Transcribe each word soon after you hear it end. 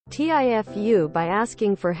TIFU by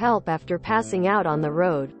asking for help after passing out on the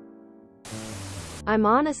road. I'm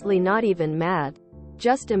honestly not even mad.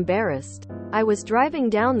 Just embarrassed. I was driving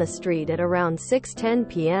down the street at around 6:10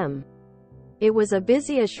 p.m. It was a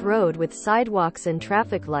busy-ish road with sidewalks and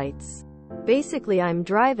traffic lights. Basically, I'm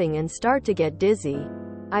driving and start to get dizzy.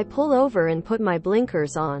 I pull over and put my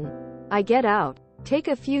blinkers on. I get out, take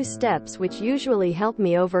a few steps which usually help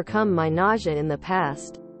me overcome my nausea in the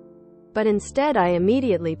past. But instead I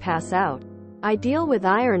immediately pass out. I deal with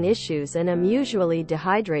iron issues and am usually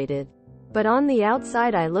dehydrated. But on the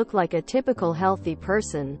outside I look like a typical healthy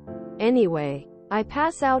person. Anyway, I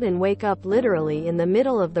pass out and wake up literally in the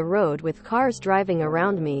middle of the road with cars driving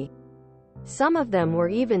around me. Some of them were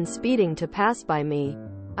even speeding to pass by me.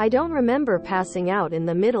 I don't remember passing out in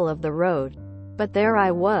the middle of the road. But there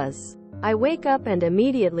I was. I wake up and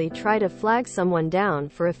immediately try to flag someone down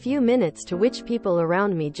for a few minutes, to which people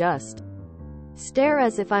around me just stare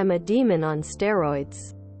as if I'm a demon on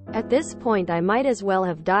steroids. At this point I might as well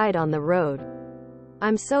have died on the road.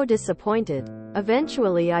 I'm so disappointed.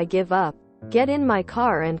 Eventually I give up, get in my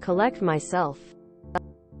car and collect myself.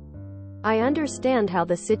 I understand how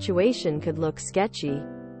the situation could look sketchy,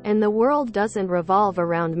 and the world doesn't revolve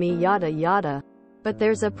around me, yada yada. But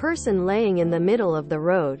there's a person laying in the middle of the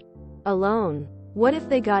road, alone. What if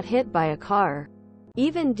they got hit by a car?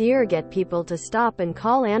 Even deer get people to stop and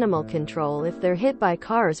call animal control if they're hit by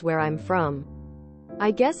cars where I'm from.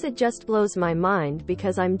 I guess it just blows my mind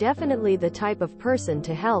because I'm definitely the type of person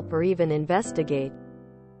to help or even investigate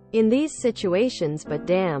in these situations, but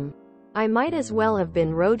damn, I might as well have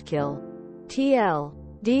been roadkill.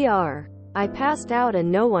 TLDR. I passed out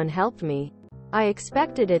and no one helped me. I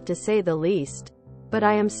expected it, to say the least. But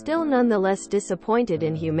I am still nonetheless disappointed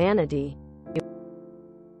in humanity.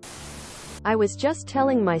 I was just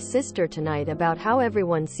telling my sister tonight about how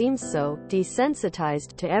everyone seems so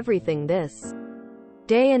desensitized to everything this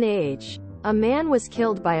day and age. A man was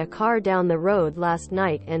killed by a car down the road last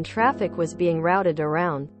night and traffic was being routed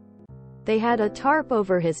around. They had a tarp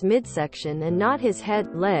over his midsection and not his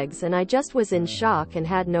head, legs, and I just was in shock and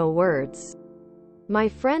had no words. My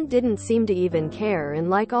friend didn't seem to even care, and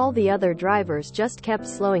like all the other drivers just kept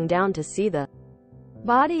slowing down to see the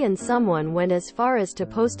body, and someone went as far as to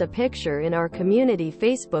post a picture in our community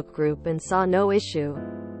Facebook group and saw no issue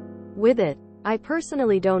with it. I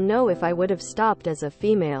personally don't know if I would have stopped as a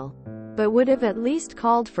female, but would have at least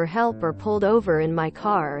called for help or pulled over in my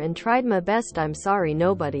car and tried my best. I'm sorry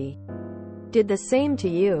nobody did the same to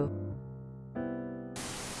you.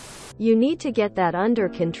 You need to get that under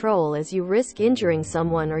control, as you risk injuring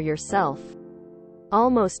someone or yourself.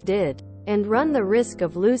 Almost did. And run the risk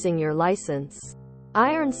of losing your license.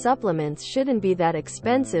 Iron supplements shouldn't be that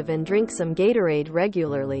expensive, and drink some Gatorade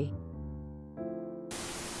regularly.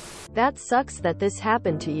 That sucks that this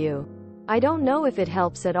happened to you. I don't know if it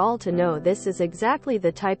helps at all to know this is exactly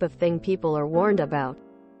the type of thing people are warned about,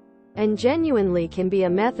 and genuinely can be a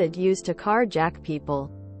method used to carjack people.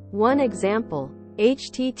 One example.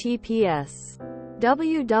 https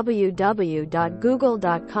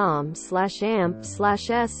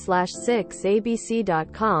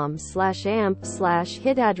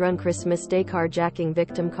www.google.com/amp/s/6abc.com/amp/hitadrun Christmas Day carjacking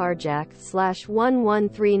victim carjack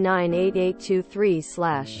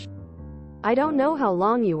 /113988223/ I don't know how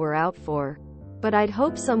long you were out for, but I'd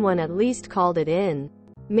hope someone at least called it in.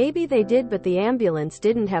 Maybe they did, but the ambulance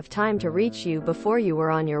didn't have time to reach you before you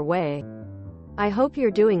were on your way. I hope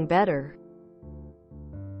you're doing better.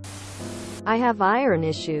 I have iron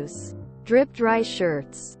issues. Drip dry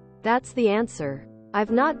shirts. That's the answer. I've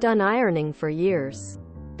not done ironing for years.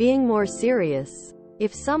 Being more serious,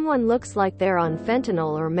 if someone looks like they're on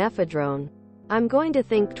fentanyl or methadone, I'm going to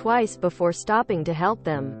think twice before stopping to help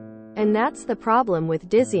them. And that's the problem with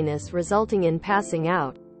dizziness resulting in passing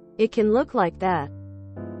out. It can look like that.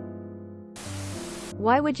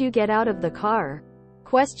 Why would you get out of the car?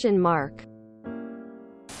 Question mark.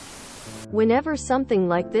 Whenever something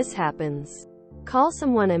like this happens, call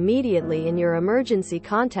someone immediately in your emergency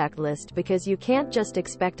contact list, because you can't just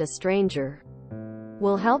expect a stranger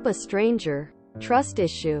will help a stranger. Trust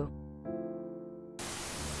issue.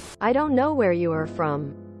 I don't know where you are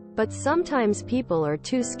from, but sometimes people are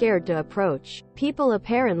too scared to approach people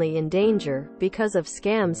apparently in danger because of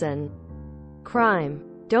scams and crime.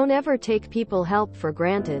 Don't ever take people's help for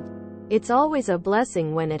granted. It's always a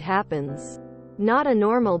blessing when it happens, not a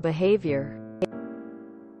normal behavior.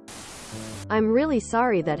 I'm really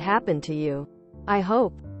sorry that happened to you. I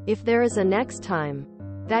hope, if there is a next time,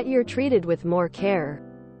 that you're treated with more care.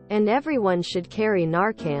 And everyone should carry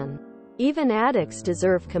Narcan. Even addicts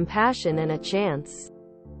deserve compassion and a chance.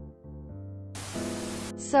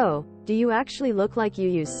 So, do you actually look like you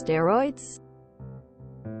use steroids?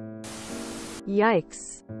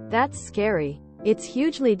 Yikes. That's scary. It's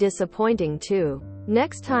hugely disappointing too.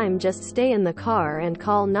 Next time just stay in the car and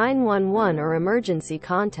call 911 or emergency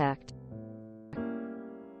contact.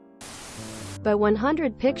 But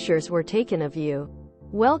 100 pictures were taken of you.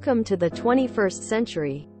 Welcome to the 21st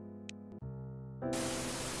century.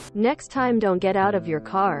 Next time don't get out of your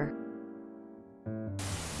car.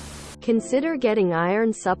 Consider getting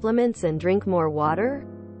iron supplements and drink more water.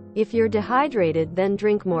 If you're dehydrated, then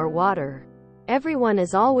drink more water. Everyone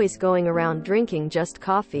is always going around drinking just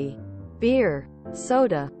coffee, beer,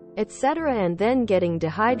 soda, etc. and then getting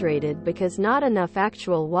dehydrated because not enough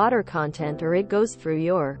actual water content, or it goes through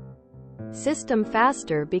your system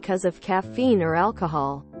faster because of caffeine or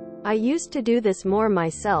alcohol. I used to do this more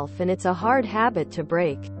myself and it's a hard habit to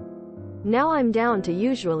break. Now I'm down to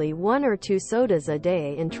usually 1 or 2 sodas a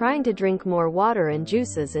day and trying to drink more water and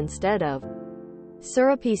juices instead of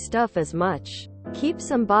syrupy stuff as much. Keep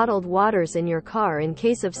some bottled waters in your car in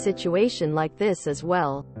case of situation like this as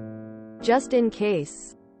well. Just in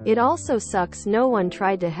case. It also sucks no one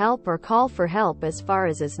tried to help or call for help as far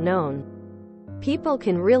as is known. People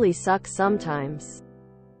can really suck sometimes.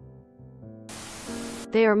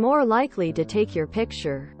 They are more likely to take your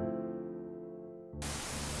picture.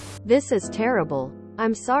 This is terrible.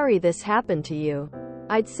 I'm sorry this happened to you.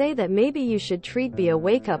 I'd say that maybe you should be a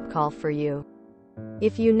wake-up call for you.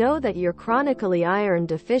 If you know that you're chronically iron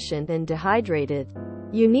deficient and dehydrated,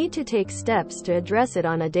 you need to take steps to address it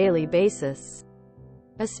on a daily basis.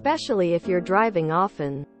 Especially if you're driving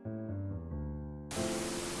often.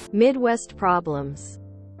 Midwest problems.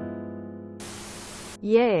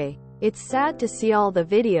 Yay. It's sad to see all the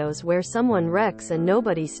videos where someone wrecks and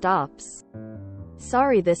nobody stops.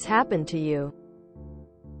 Sorry this happened to you.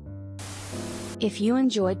 If you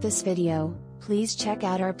enjoyed this video, please check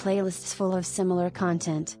out our playlists full of similar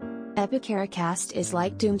content. Epicaricast is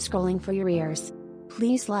like doom scrolling for your ears.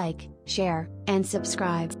 Please like, share, and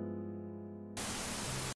subscribe.